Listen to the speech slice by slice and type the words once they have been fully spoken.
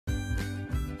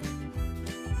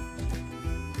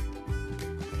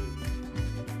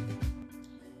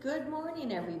Good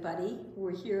morning, everybody.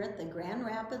 We're here at the Grand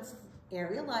Rapids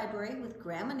Area Library with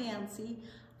Grandma Nancy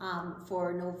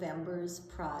for November's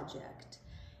project.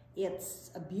 It's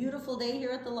a beautiful day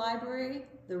here at the library.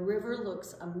 The river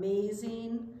looks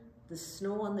amazing. The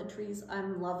snow on the trees,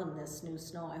 I'm loving this new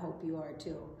snow. I hope you are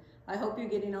too. I hope you're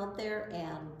getting out there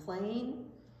and playing,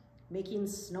 making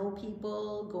snow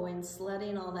people, going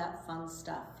sledding, all that fun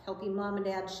stuff. Helping Mom and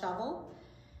Dad shovel.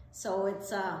 So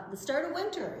it's the start of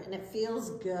winter and it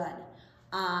feels good.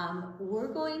 We're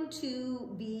going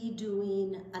to be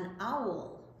doing an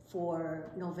owl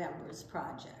for November's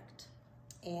project.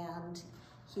 And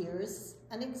here's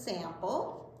an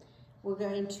example. We're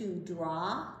going to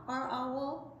draw our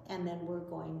owl and then we're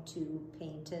going to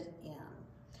paint it in.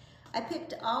 I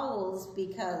picked owls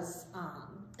because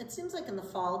it seems like in the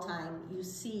fall time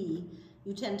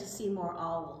you tend to see more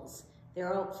owls.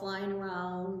 They're out flying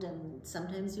around and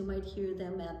sometimes you might hear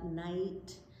them at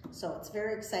night. So it's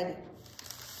very exciting.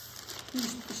 You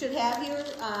should have your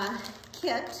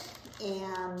kit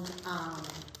and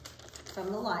from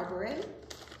the library.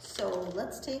 So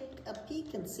let's take a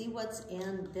peek and see what's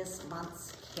in this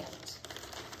month's kit.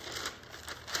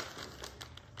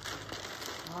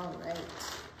 All right.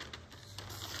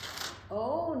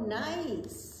 Oh,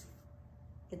 nice.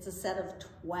 It's a set of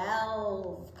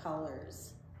 12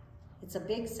 colors. It's a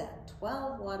big set,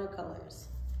 12 watercolors,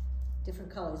 different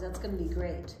colors. That's going to be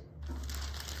great.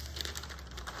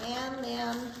 And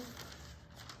then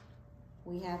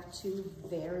we have two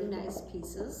very nice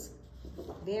pieces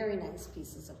of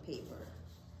paper.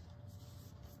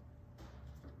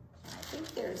 I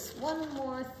think there's one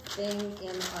more thing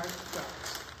in our kit.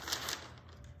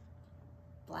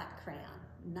 Black crayon,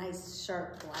 nice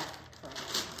sharp black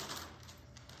crayon.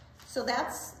 So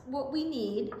that's what we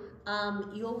need.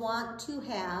 You'll want to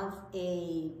have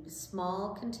a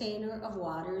small container of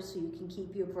water so you can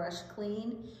keep your brush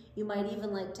clean. You might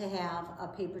even like to have a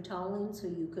paper toweling so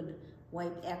you could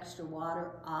wipe extra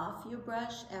water off your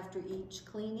brush after each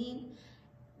cleaning.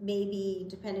 Maybe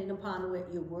depending upon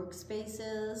what your workspace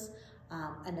is,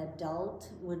 an adult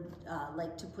would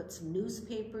like to put some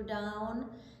newspaper down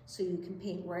so you can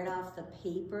paint right off the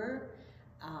paper.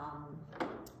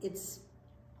 It's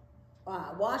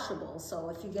washable, so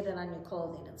if you get it on your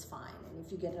clothing, it's fine. And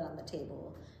if you get it on the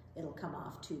table, it'll come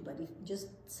off too. But if you just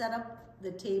set up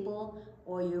the table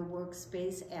or your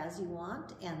workspace as you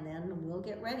want, and then we'll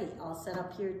get ready. I'll set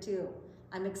up here too.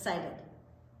 I'm excited.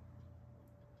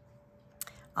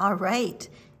 All right.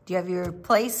 Do you have your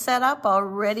place set up all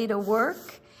ready to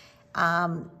work?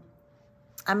 I'm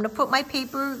going to put my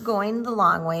paper going the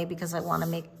long way because I want to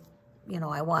make,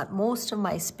 I want most of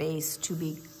my space to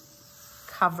be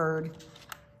covered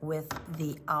with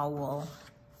the owl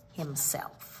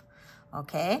himself,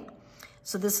 okay?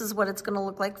 So this is what it's gonna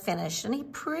look like finished, and he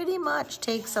pretty much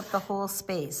takes up the whole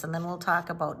space, and then we'll talk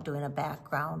about doing a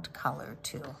background color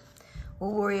too.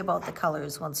 We'll worry about the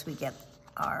colors once we get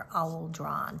our owl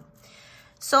drawn.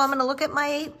 So I'm gonna look at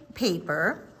my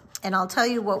paper, and I'll tell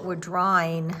you what we're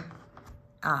drawing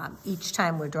each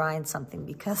time we're drawing something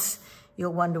because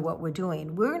you'll wonder what we're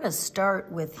doing. We're gonna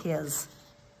start with his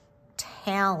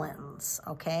talons,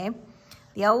 okay?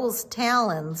 The owl's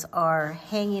talons are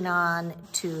hanging on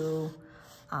to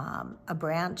a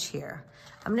branch here.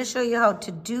 I'm going to show you how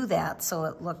to do that so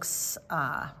it looks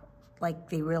like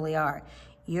they really are.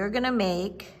 You're going to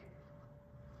make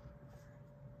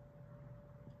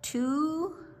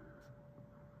two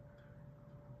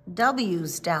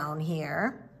W's down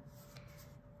here,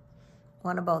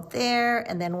 one about there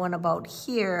and then one about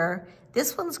here.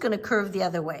 This one's going to curve the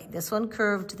other way. This one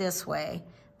curved this way.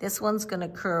 This one's going to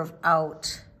curve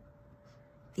out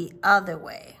the other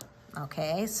way.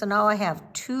 Okay, so now I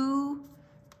have two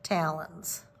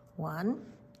talons. 1,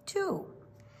 2.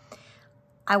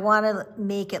 I want to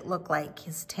make it look like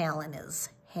his talon is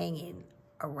hanging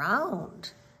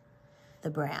around the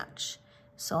branch.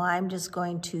 So I'm just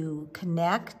going to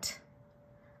connect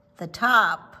the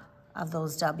top of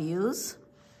those W's,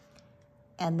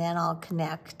 and then I'll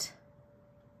connect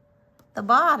the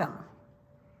bottom.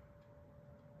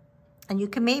 And you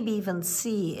can maybe even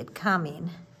see it coming.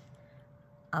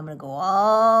 I'm gonna go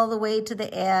all the way to the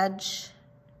edge.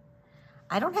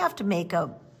 I don't have to make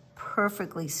a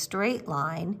perfectly straight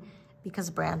line because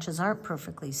branches aren't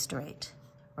perfectly straight,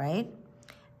 right?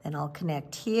 Then I'll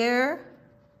connect here.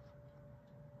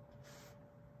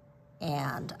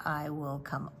 And I will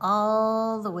come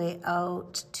all the way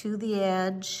out to the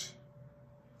edge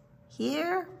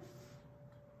here.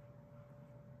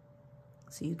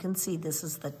 So you can see this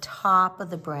is the top of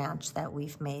the branch that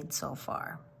we've made so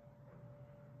far.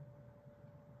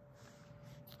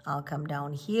 I'll come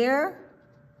down here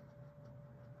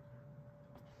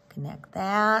Connect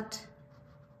that.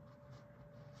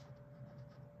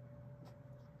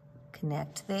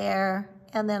 Connect there,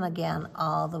 and then again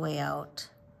all the way out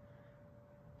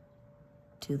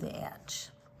to the edge.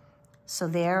 So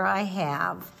there I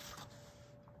have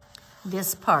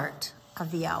this part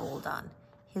of the owl done.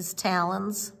 His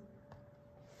talons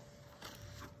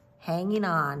hanging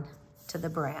on to the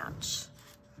branch.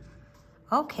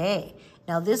 Okay,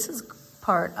 now this is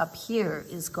part up here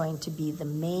is going to be the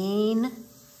main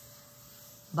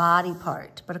body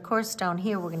part. But of course down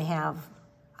here we're gonna have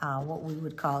what we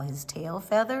would call his tail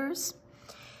feathers.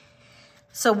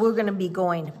 So we're gonna be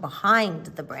going behind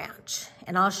the branch,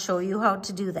 and I'll show you how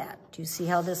to do that. Do you see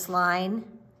how this line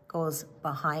goes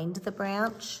behind the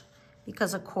branch?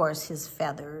 Because of course his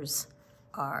feathers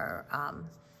are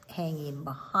hanging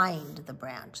behind the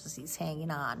branch as he's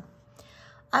hanging on.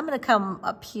 I'm gonna come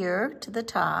up here to the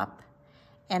top,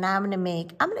 and I'm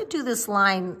gonna do this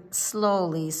line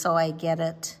slowly so I get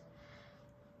it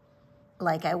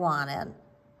like I want it.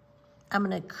 I'm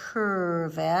gonna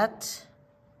curve it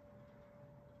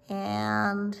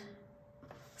and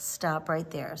stop right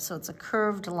there. So it's a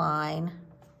curved line.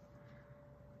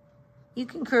 You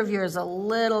can curve yours a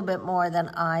little bit more than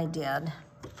I did.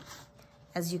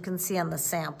 As you can see on the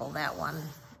sample, that one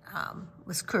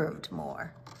was curved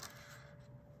more,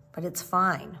 but it's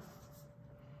fine.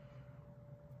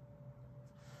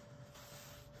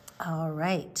 All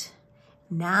right,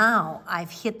 now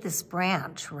I've hit this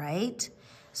branch, right?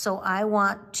 So I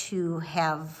want to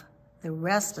have the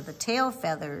rest of the tail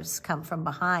feathers come from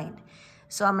behind.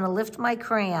 So I'm gonna lift my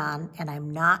crayon, and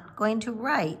I'm not going to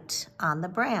write on the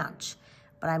branch,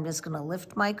 but I'm just gonna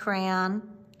lift my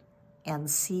crayon and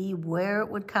see where it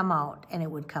would come out, and it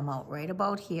would come out right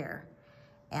about here.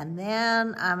 And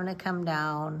then I'm gonna come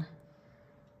down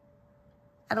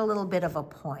at a little bit of a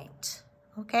point,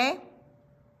 okay?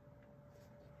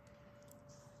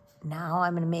 Now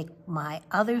I'm gonna make my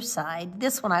other side.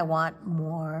 This one I want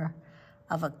more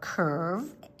of a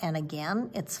curve, and again,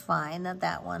 it's fine that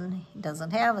that one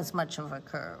doesn't have as much of a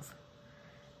curve.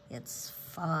 It's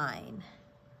fine.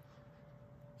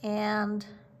 And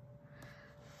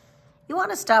you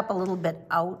wanna stop a little bit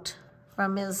out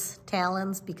from his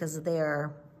talons because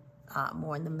they're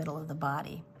more in the middle of the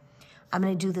body. I'm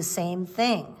gonna do the same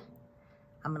thing.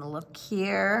 I'm gonna look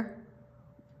here,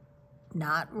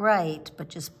 not right, but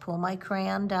just pull my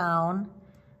crayon down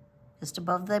just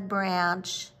above the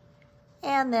branch,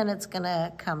 and then it's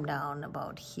gonna come down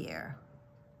about here.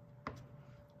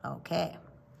 Okay.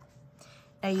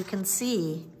 Now you can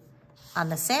see on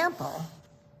the sample,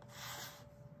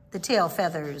 the tail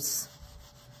feathers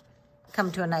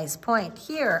come to a nice point.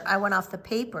 Here, I went off the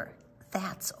paper.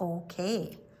 That's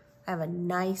okay. I have a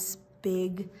nice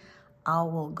big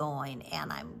owl going,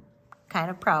 and I'm kind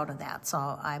of proud of that, so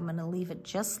I'm gonna leave it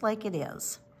just like it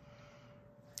is.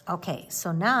 Okay,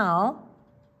 so now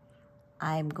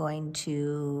I'm going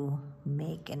to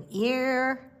make an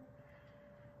ear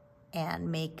and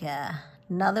make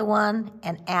another one,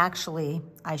 and actually,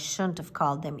 I shouldn't have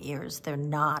called them ears. They're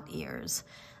not ears.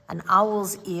 An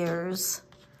owl's ears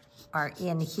are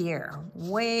in here,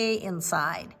 way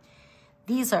inside.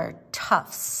 These are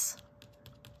tufts.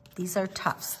 These are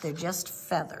tufts, they're just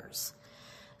feathers.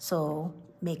 So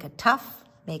make a tuft,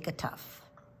 make a tuft.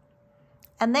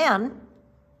 And then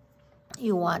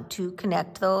you want to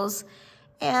connect those,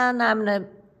 and I'm gonna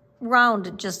round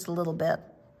it just a little bit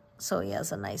so he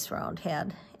has a nice round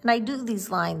head. And I do these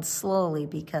lines slowly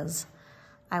because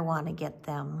I wanna get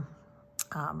them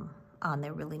on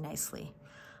there really nicely.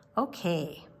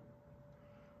 Okay.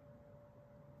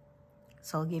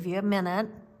 So I'll give you a minute.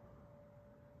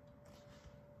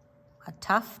 A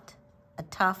tuft,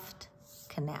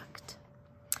 connect.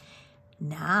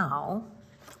 Now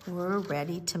we're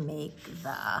ready to make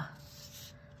the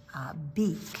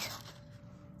beak.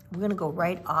 We're gonna go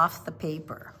right off the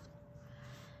paper.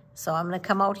 So I'm gonna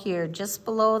come out here just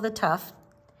below the tuft,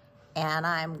 and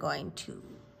I'm going to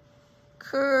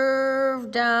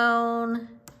curve down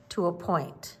to a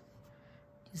point.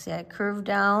 You see I curved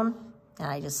down and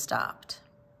I just stopped.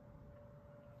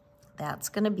 That's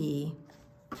gonna be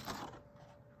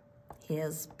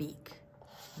his beak.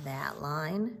 That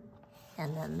line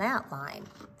and then that line.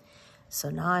 So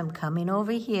now I'm coming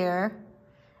over here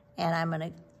and I'm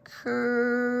gonna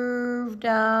curve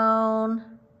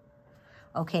down.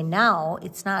 Okay, now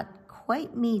it's not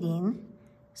quite meeting,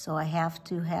 so I have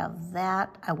to have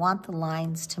that. I want the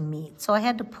lines to meet. So I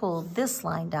had to pull this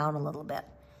line down a little bit.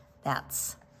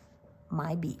 That's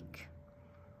my beak.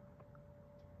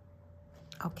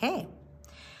 Okay,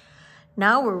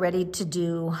 now we're ready to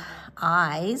do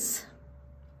eyes.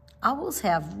 owls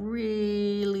have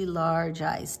really large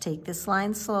eyes. Take this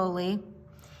line slowly,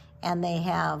 and they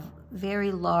have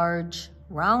very large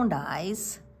round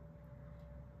eyes,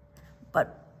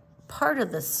 but part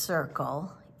of the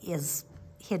circle is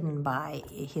hidden by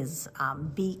his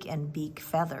beak and beak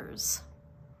feathers.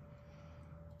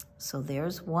 So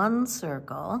there's one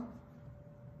circle,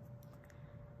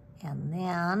 and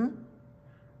then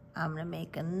I'm gonna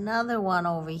make another one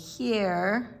over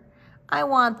here. I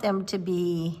want them to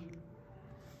be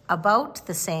about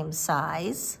the same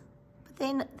size,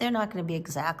 but they're not gonna be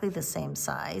exactly the same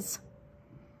size.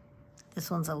 This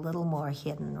one's a little more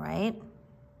hidden, right?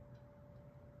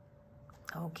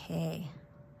 Okay,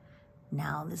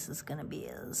 now this is gonna be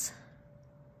his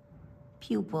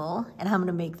pupil, and I'm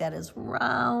gonna make that as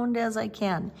round as I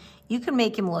can. You can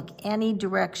make him look any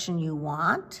direction you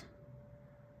want,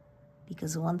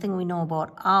 because the one thing we know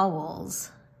about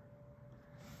owls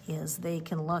is they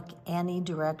can look any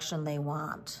direction they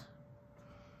want.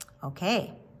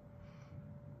 Okay.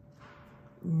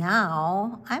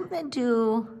 Now I'm gonna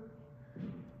do,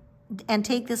 and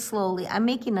take this slowly, I'm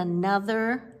making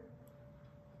another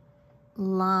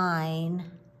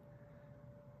line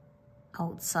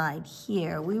outside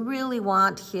here. We really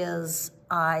want his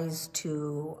eyes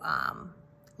to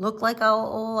look like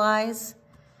owl eyes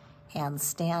and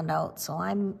stand out, so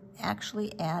I'm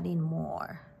actually adding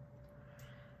more.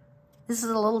 This is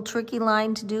a little tricky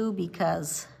line to do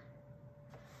because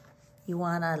you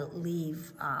want to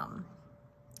leave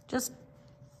just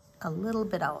a little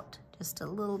bit out,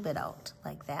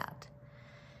 like that.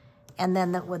 And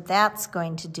then what that's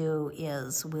going to do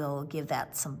is we'll give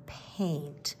that some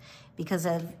paint, because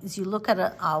as you look at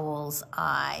an owl's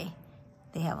eye,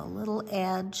 they have a little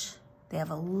edge,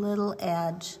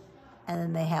 and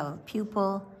then they have a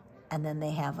pupil, and then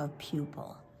they have a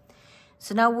pupil.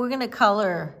 So now we're gonna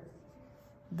color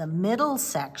the middle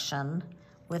section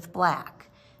with black.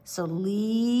 So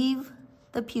leave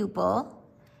the pupil,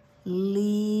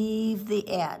 leave the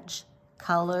edge,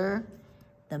 color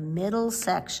the middle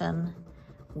section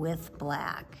with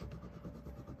black.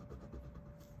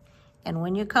 And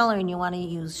when you're coloring, you want to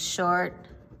use short,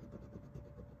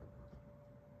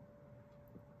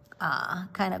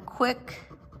 kind of quick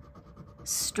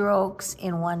strokes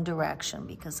in one direction,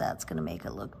 because that's going to make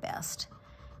it look best.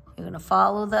 You're going to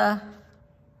follow the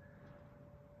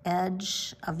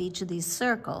edge of each of these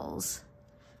circles,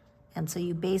 and so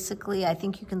you basically, I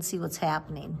think you can see what's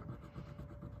happening.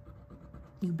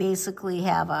 You basically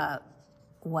have a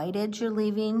white edge you're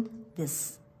leaving.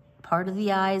 This part of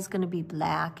the eye is going to be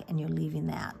black, and you're leaving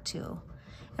that too.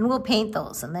 And we'll paint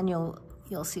those, and then you'll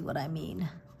see what I mean.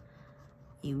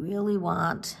 You really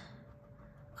want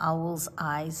owl's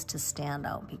eyes to stand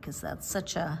out, because that's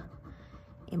such a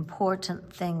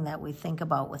important thing that we think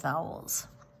about with owls.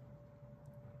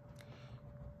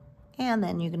 And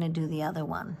then you're going to do the other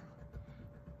one.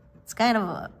 It's kind of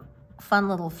a fun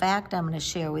little fact I'm going to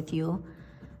share with you.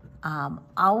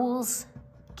 Owls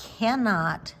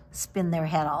cannot spin their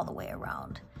head all the way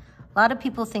around. A lot of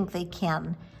people think they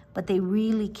can, but they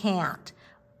really can't.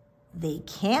 They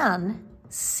can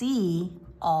see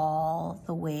all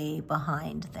the way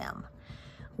behind them.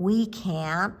 We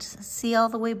can't see all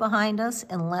the way behind us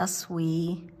unless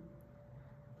we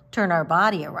turn our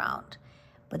body around.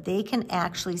 But they can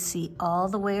actually see all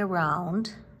the way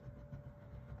around,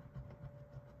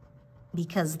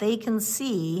 because they can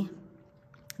see,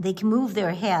 they can move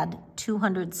their head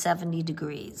 270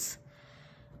 degrees,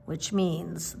 which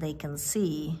means they can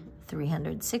see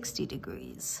 360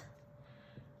 degrees.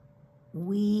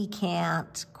 We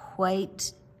can't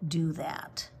quite do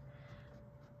that.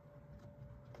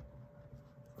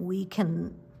 We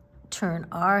can turn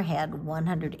our head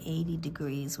 180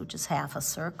 degrees, which is half a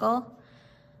circle.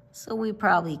 So we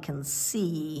probably can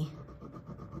see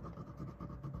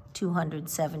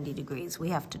 270 degrees. We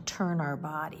have to turn our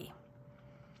body.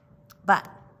 But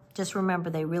just remember,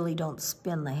 they really don't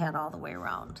spin the head all the way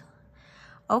around.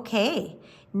 Okay,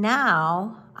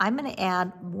 now I'm going to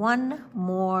add one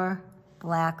more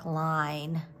black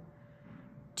line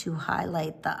to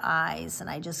highlight the eyes. And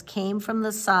I just came from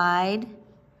the side,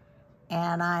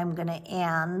 and I'm going to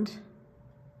end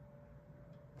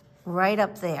right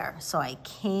up there. So I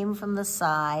came from the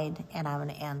side, and I'm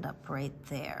going to end up right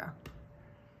there.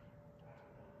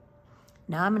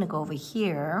 Now I'm going to go over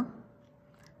here.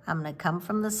 I'm going to come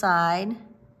from the side,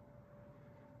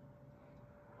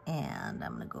 and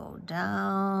I'm going to go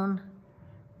down.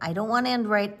 I don't want to end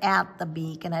right at the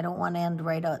beak, and I don't want to end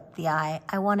right at the eye.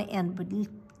 I want to end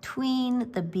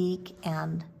between the beak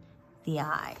and the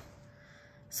eye.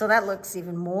 So that looks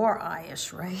even more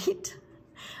eye-ish, right?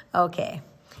 Okay.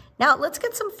 Now let's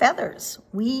get some feathers.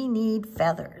 We need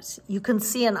feathers. You can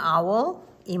see an owl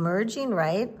emerging,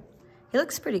 right? He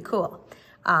looks pretty cool,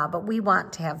 but we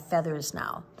want to have feathers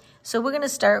now. So we're gonna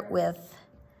start with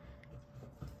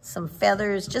some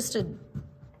feathers, just a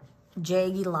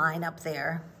jaggy line up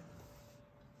there.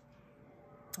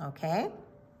 Okay.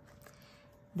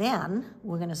 Then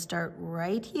we're gonna start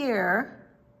right here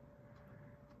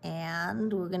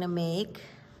and we're gonna make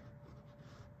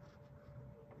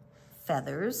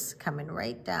feathers coming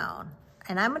right down.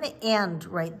 And I'm gonna end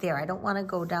right there. I don't wanna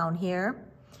go down here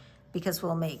because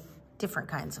we'll make different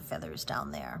kinds of feathers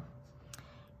down there.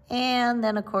 And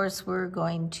then of course we're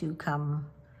going to come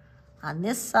on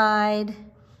this side,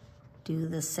 do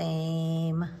the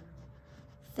same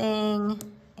thing,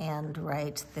 and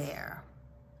right there.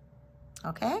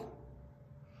 Okay?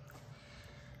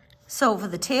 So for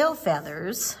the tail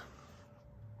feathers,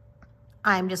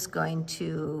 I'm just going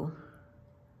to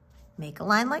make a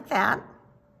line like that.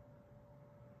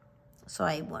 So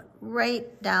I went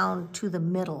right down to the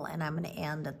middle, and I'm going to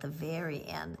end at the very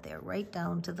end there, right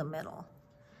down to the middle.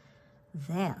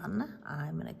 Then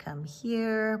I'm going to come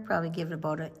here, probably give it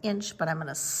about 1 inch, but I'm going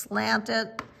to slant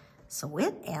it so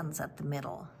it ends at the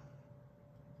middle.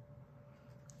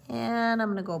 And I'm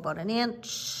going to go about 1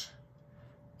 inch,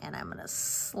 and I'm going to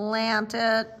slant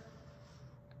it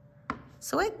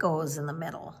so it goes in the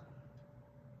middle.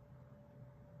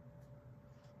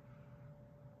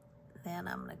 Then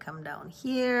I'm going to come down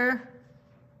here,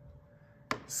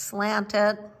 slant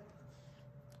it,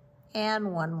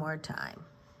 and one more time.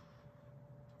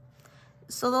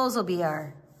 So those will be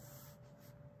our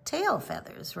tail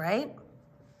feathers, right?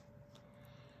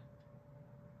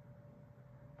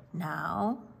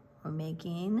 Now we're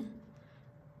making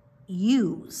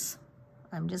U's.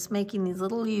 I'm just making these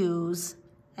little U's,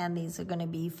 and these are going to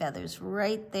be feathers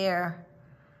right there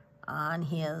on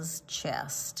his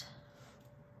chest.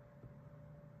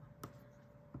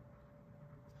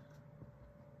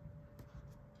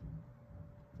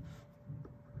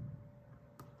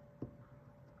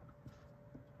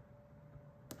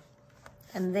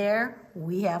 And there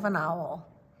we have an owl.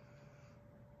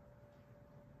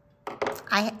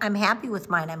 I'm happy with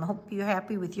mine. I hope you're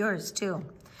happy with yours too.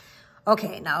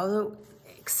 Okay, now the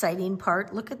exciting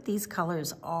part. Look at these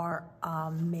colors, are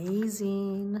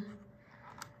amazing.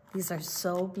 These are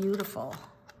so beautiful.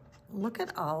 Look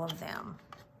at all of them.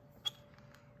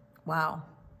 Wow.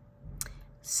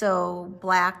 So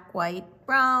black, white,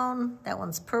 brown. That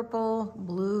one's purple,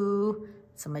 blue,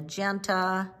 it's a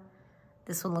magenta.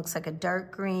 This one looks like a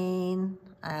dark green,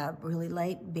 really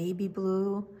light baby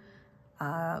blue,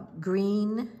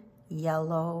 green,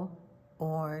 yellow,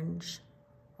 orange,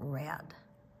 red.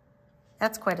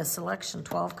 That's quite a selection,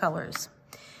 12 colors.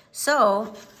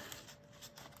 So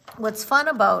what's fun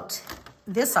about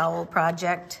this owl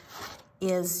project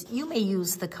is you may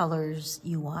use the colors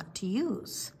you want to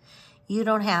use. You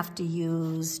don't have to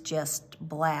use just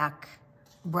black,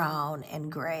 brown, and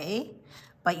gray,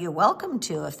 but you're welcome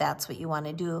to if that's what you want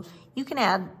to do. You can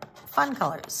add fun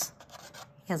colors.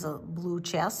 He has a blue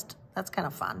chest. That's kind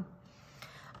of fun.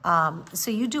 So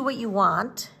you do what you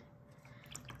want.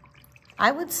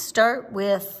 I would start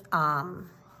with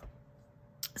some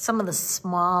of the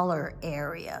smaller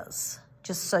areas,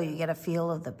 just so you get a feel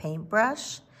of the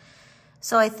paintbrush.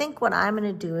 So I think what I'm going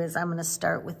to do is I'm going to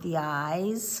start with the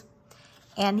eyes.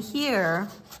 And here,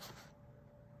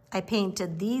 I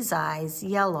painted these eyes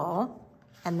yellow,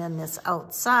 and then this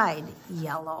outside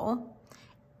yellow,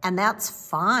 and that's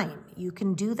fine. You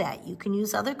can do that. You can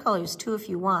use other colors too if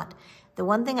you want. The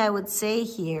one thing I would say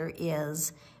here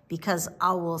is, because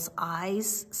owl's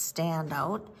eyes stand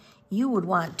out, you would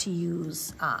want to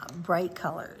use bright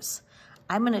colors.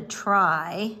 I'm gonna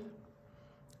try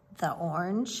the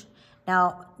orange.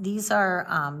 Now, these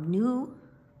are new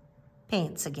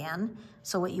paints again,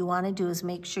 so what you wanna do is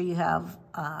make sure you have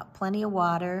plenty of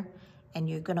water, and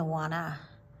you're gonna wanna,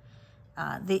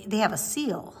 they have a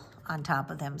seal on top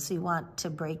of them, so you want to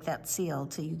break that seal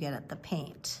till you get at the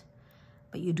paint.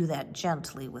 But you do that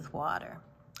gently with water.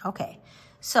 Okay,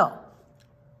 so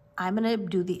I'm gonna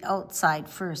do the outside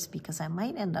first because I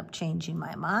might end up changing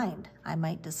my mind. I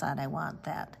might decide I want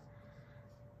that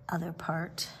other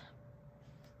part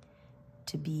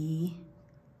to be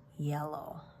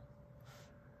yellow.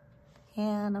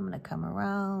 And I'm gonna come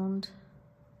around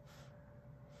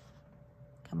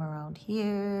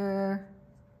here.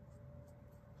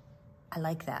 I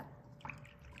like that.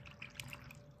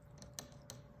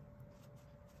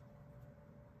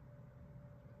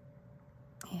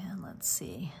 And let's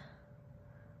see,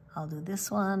 I'll do this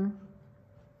one.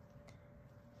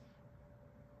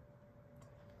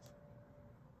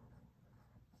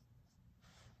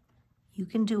 You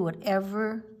can do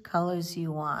whatever colors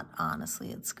you want.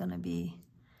 Honestly, it's gonna be...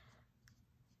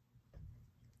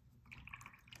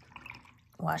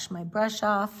 Wash my brush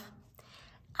off.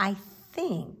 I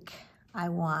think I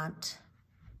want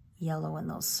yellow in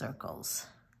those circles.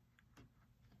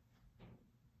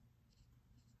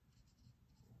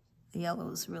 The yellow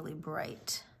is really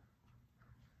bright.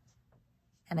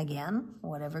 And again,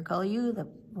 whatever color you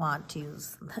want to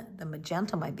use. The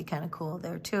magenta might be kind of cool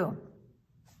there too.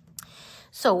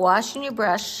 So washing your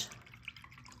brush,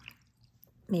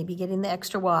 maybe getting the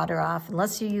extra water off,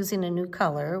 unless you're using a new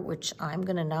color, which I'm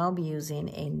gonna now be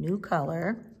using a new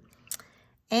color.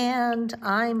 And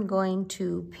I'm going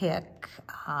to pick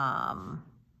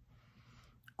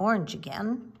orange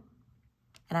again.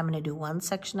 And I'm gonna do one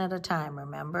section at a time,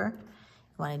 remember?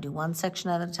 You wanna do one section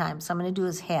at a time. So I'm gonna do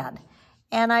his head.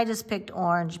 And I just picked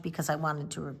orange because I wanted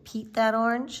to repeat that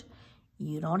orange.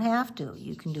 You don't have to.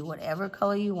 You can do whatever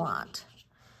color you want.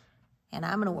 And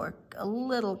I'm gonna work a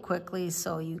little quickly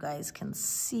so you guys can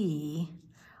see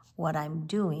what I'm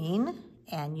doing,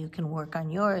 and you can work on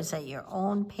yours at your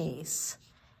own pace.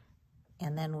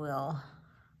 And then we'll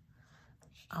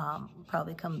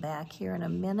probably come back here in a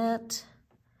minute.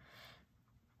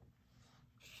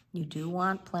 You do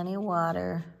want plenty of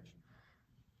water.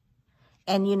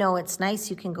 And you know, it's nice,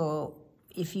 you can go,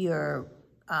 if your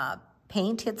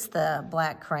paint hits the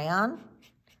black crayon,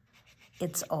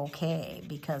 it's okay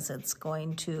because it's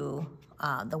going to,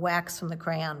 the wax from the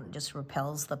crayon just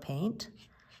repels the paint.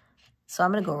 So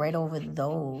I'm gonna go right over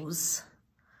those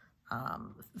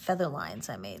feather lines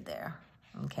I made there,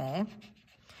 okay?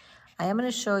 I am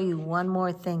gonna show you one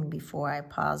more thing before I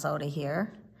pause out of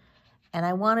here. And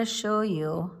I wanna show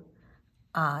you,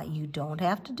 you don't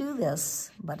have to do this,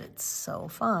 but it's so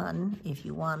fun if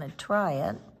you wanna try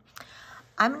it.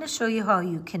 I'm gonna show you how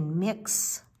you can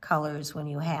mix colors when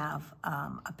you have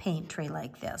a paint tray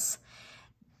like this.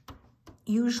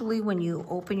 Usually when you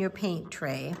open your paint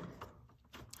tray,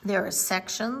 there are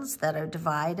sections that are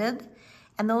divided,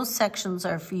 and those sections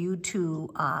are for you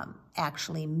to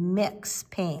actually mix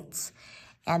paints.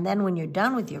 And then when you're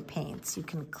done with your paints, you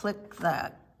can click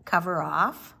the cover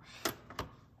off,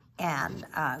 and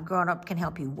Grown Up can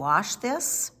help you wash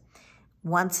this.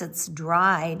 Once it's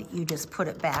dried, you just put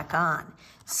it back on.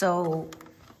 So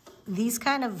these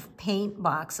kind of paint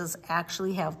boxes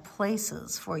actually have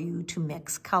places for you to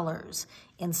mix colors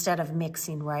instead of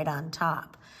mixing right on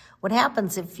top. What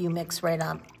happens if you mix right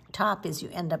on top is you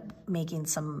end up making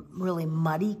some really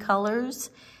muddy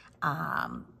colors,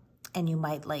 and you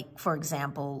might, like, for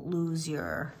example, lose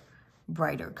your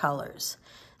brighter colors.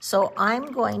 So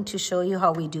I'm going to show you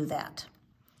how we do that.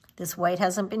 This white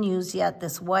hasn't been used yet.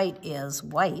 This white is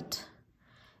white.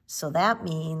 So that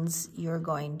means you're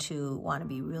going to want to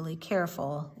be really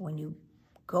careful when you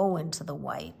go into the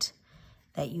white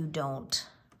that you don't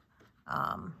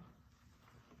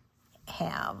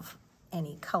have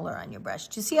any color on your brush.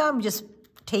 Do you see how I'm just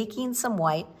taking some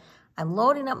white? I'm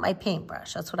loading up my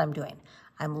paintbrush. That's what I'm doing.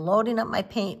 I'm loading up my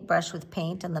paintbrush with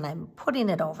paint, and then I'm putting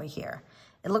it over here.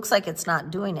 It looks like it's not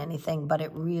doing anything, but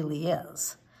it really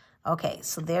is. Okay,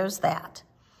 so there's that.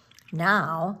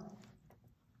 Now,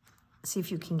 see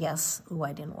if you can guess. Ooh,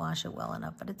 I didn't wash it well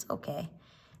enough, but it's okay.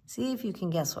 See if you can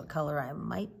guess what color I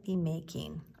might be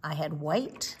making. I had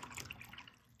white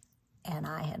and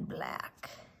I had black.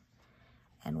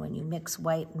 And when you mix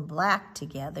white and black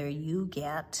together, you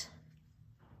get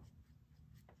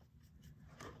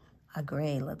a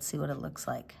gray. Let's see what it looks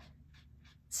like.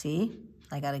 See,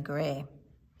 I got a gray.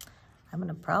 I'm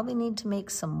gonna probably need to make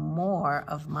some more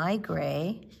of my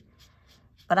gray,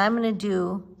 but I'm gonna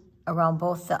do around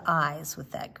both the eyes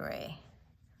with that gray.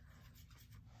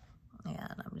 And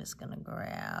I'm just gonna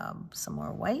grab some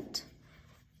more white.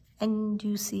 And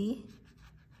you see,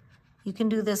 you can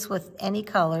do this with any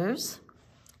colors.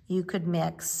 You could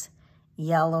mix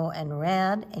yellow and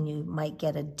red, and you might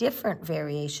get a different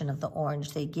variation of the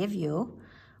orange they give you,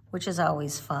 which is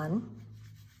always fun.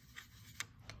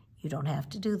 You don't have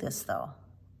to do this though.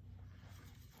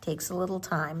 It takes a little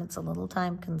time. It's a little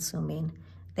time consuming.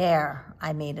 There,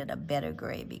 I made it a better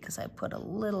gray because I put a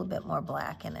little bit more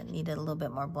black in it. Needed a little bit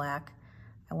more black.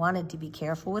 I wanted to be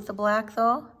careful with the black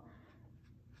though,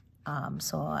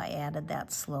 so I added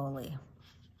that slowly.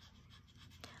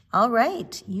 All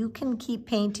right, you can keep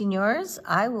painting yours.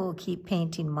 I will keep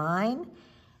painting mine,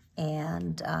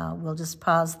 and we'll just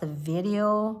pause the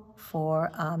video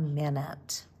for a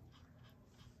minute.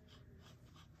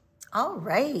 All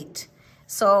right,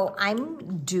 so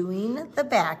I'm doing the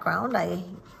background. I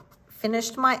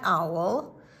finished my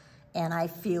owl, and I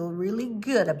feel really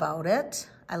good about it.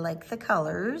 I like the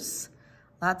colors,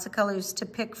 lots of colors to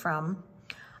pick from.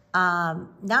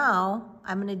 Now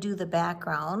I'm going to do the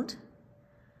background.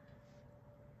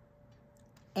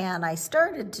 And I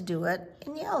started to do it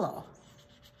in yellow.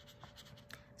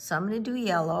 So I'm going to do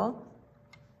yellow.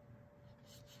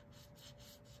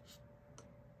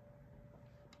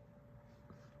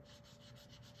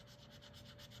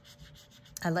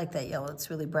 I like that yellow, it's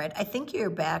really bright. I think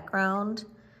your background,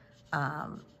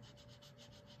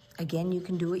 again, you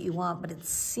can do what you want, but it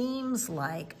seems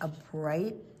like a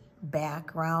bright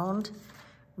background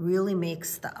really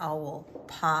makes the owl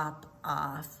pop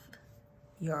off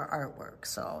your artwork.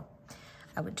 So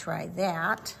I would try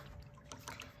that.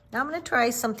 Now I'm gonna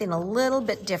try something a little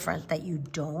bit different that you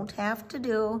don't have to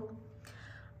do.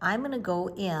 I'm gonna go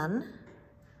in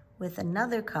with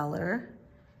another color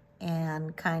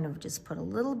and kind of just put a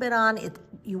little bit on it.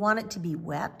 You want it to be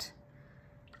wet.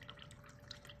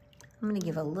 I'm gonna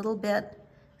give a little bit.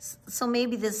 So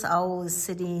maybe this owl is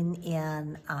sitting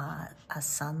in a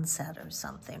sunset or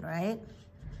something, right?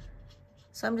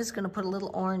 So I'm just gonna put a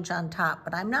little orange on top,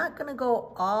 but I'm not gonna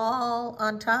go all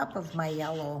on top of my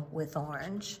yellow with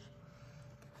orange.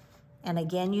 And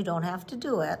again, you don't have to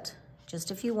do it, just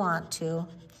if you want to.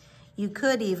 You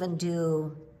could even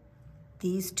do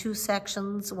these two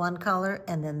sections, one color,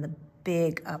 and then the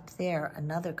big up there,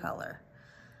 another color.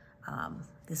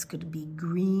 This could be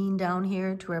green down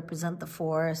here to represent the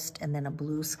forest, and then a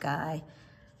blue sky.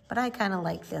 But I kind of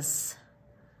like this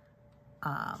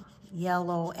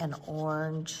yellow and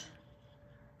orange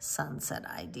sunset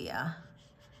idea.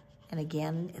 And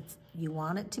again, you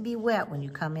want it to be wet when you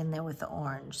come in there with the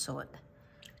orange, so it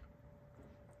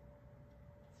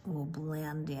will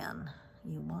blend in.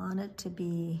 You want it to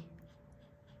be,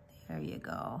 there you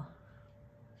go.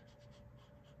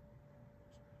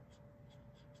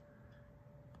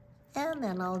 And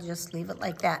then I'll just leave it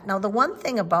like that. Now the one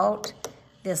thing about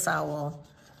this owl,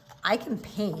 I can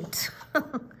paint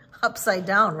upside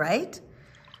down, right?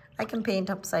 I can paint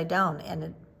upside down, and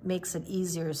it makes it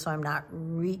easier so I'm not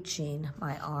reaching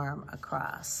my arm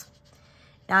across.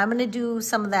 Now I'm gonna do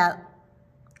some of that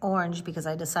orange because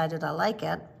I decided I like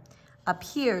it up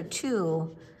here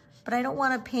too, but I don't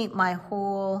wanna paint my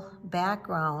whole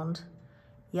background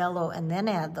yellow and then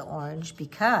add the orange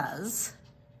because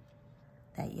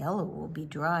that yellow will be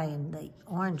dry and the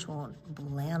orange won't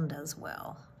blend as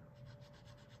well.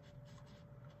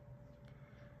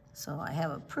 So I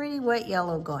have a pretty wet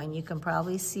yellow going. You can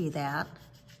probably see that.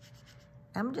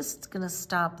 I'm just gonna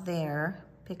stop there,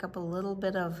 pick up a little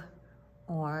bit of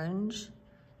orange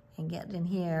and get in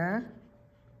here.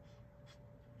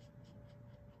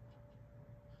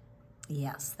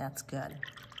 Yes, that's good.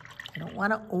 I don't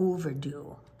wanna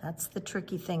overdo. That's the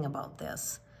tricky thing about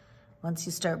this. Once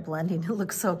you start blending, it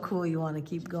looks so cool, you wanna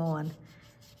keep going.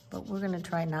 But we're gonna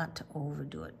try not to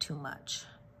overdo it too much.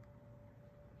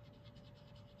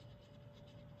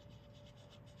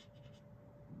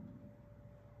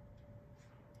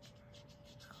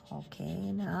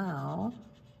 Okay, now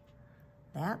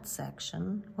that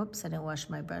section, whoops, I didn't wash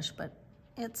my brush, but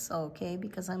it's okay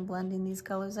because I'm blending these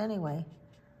colors anyway.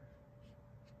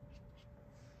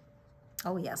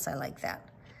 Oh yes, I like that.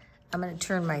 I'm gonna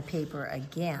turn my paper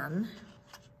again.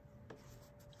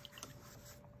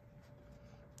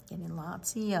 Getting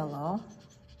lots of yellow.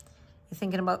 You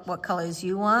thinking about what colors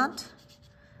you want?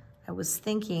 I was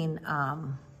thinking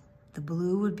the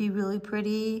blue would be really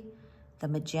pretty, the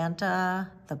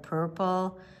magenta, the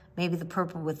purple. Maybe the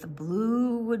purple with the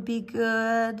blue would be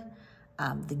good.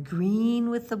 The green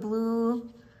with the blue.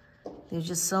 There's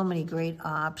just so many great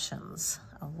options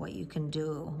of what you can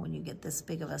do when you get this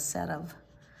big of a set of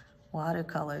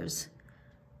watercolors.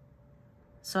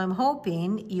 So I'm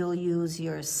hoping you'll use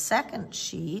your second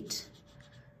sheet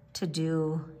to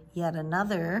do yet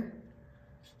another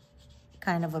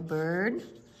kind of a bird.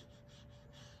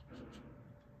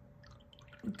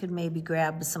 You could maybe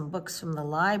grab some books from the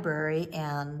library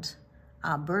and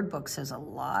bird books. There's a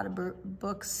lot of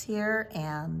books here,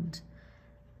 and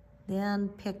then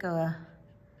pick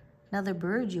another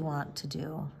bird you want to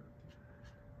do.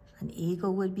 An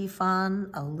eagle would be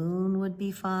fun, a loon would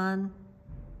be fun.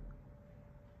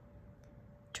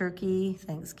 Turkey,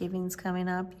 Thanksgiving's coming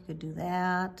up, you could do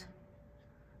that.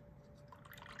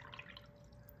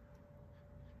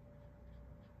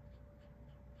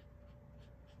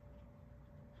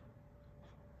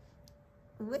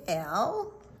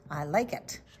 Well, I like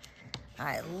it.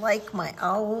 I like my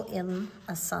owl in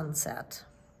a sunset.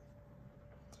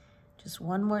 Just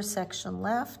one more section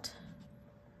left.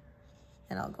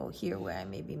 And I'll go here where I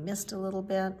maybe missed a little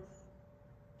bit.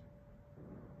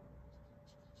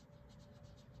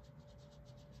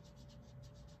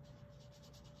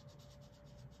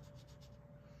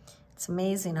 It's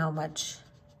amazing how much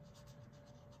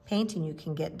painting you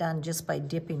can get done just by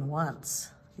dipping once.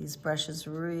 These brushes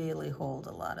really hold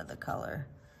a lot of the color,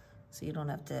 so you don't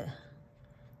have to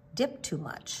dip too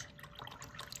much.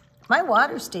 My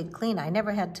water stayed clean. I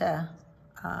never had to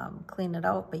clean it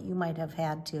out, but you might have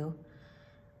had to.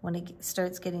 When it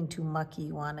starts getting too mucky,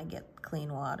 you want to get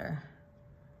clean water.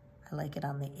 I like it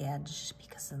on the edge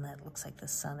because then that looks like the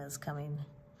sun is coming.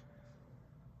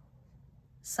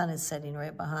 Sun is setting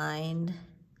right behind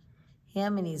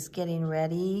him, and he's getting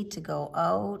ready to go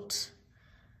out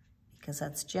because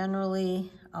that's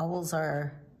generally, owls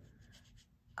are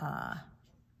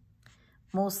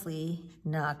mostly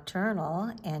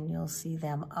nocturnal, and you'll see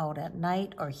them out at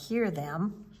night or hear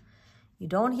them. You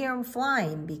don't hear them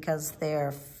flying because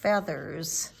their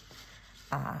feathers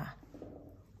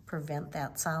prevent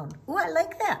that sound. Ooh, I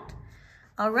like that.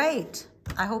 All right,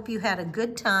 I hope you had a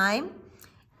good time,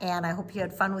 and I hope you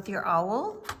had fun with your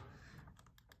owl.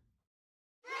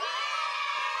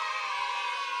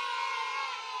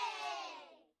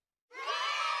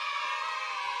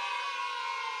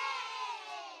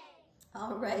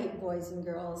 All right, boys and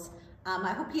girls.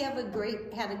 I hope you have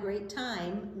had a great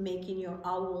time making your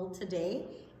owl today,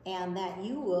 and that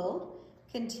you will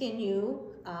continue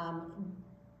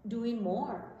doing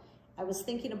more. I was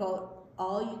thinking about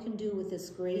all you can do with this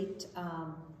great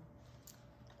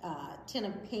tin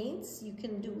of paints. You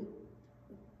can do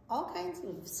all kinds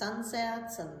of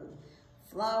sunsets and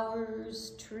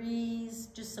flowers, trees,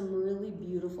 just some really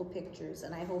beautiful pictures,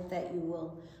 and I hope that you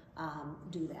will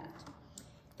do that.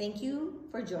 Thank you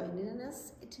for joining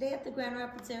us today at the Grand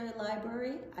Rapids Area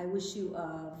Library. I wish you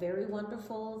a very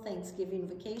wonderful Thanksgiving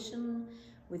vacation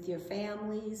with your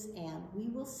families, and we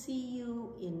will see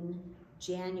you in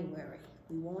January.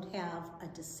 We won't have a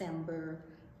December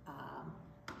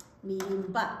meeting,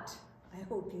 but I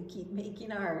hope you keep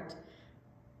making art.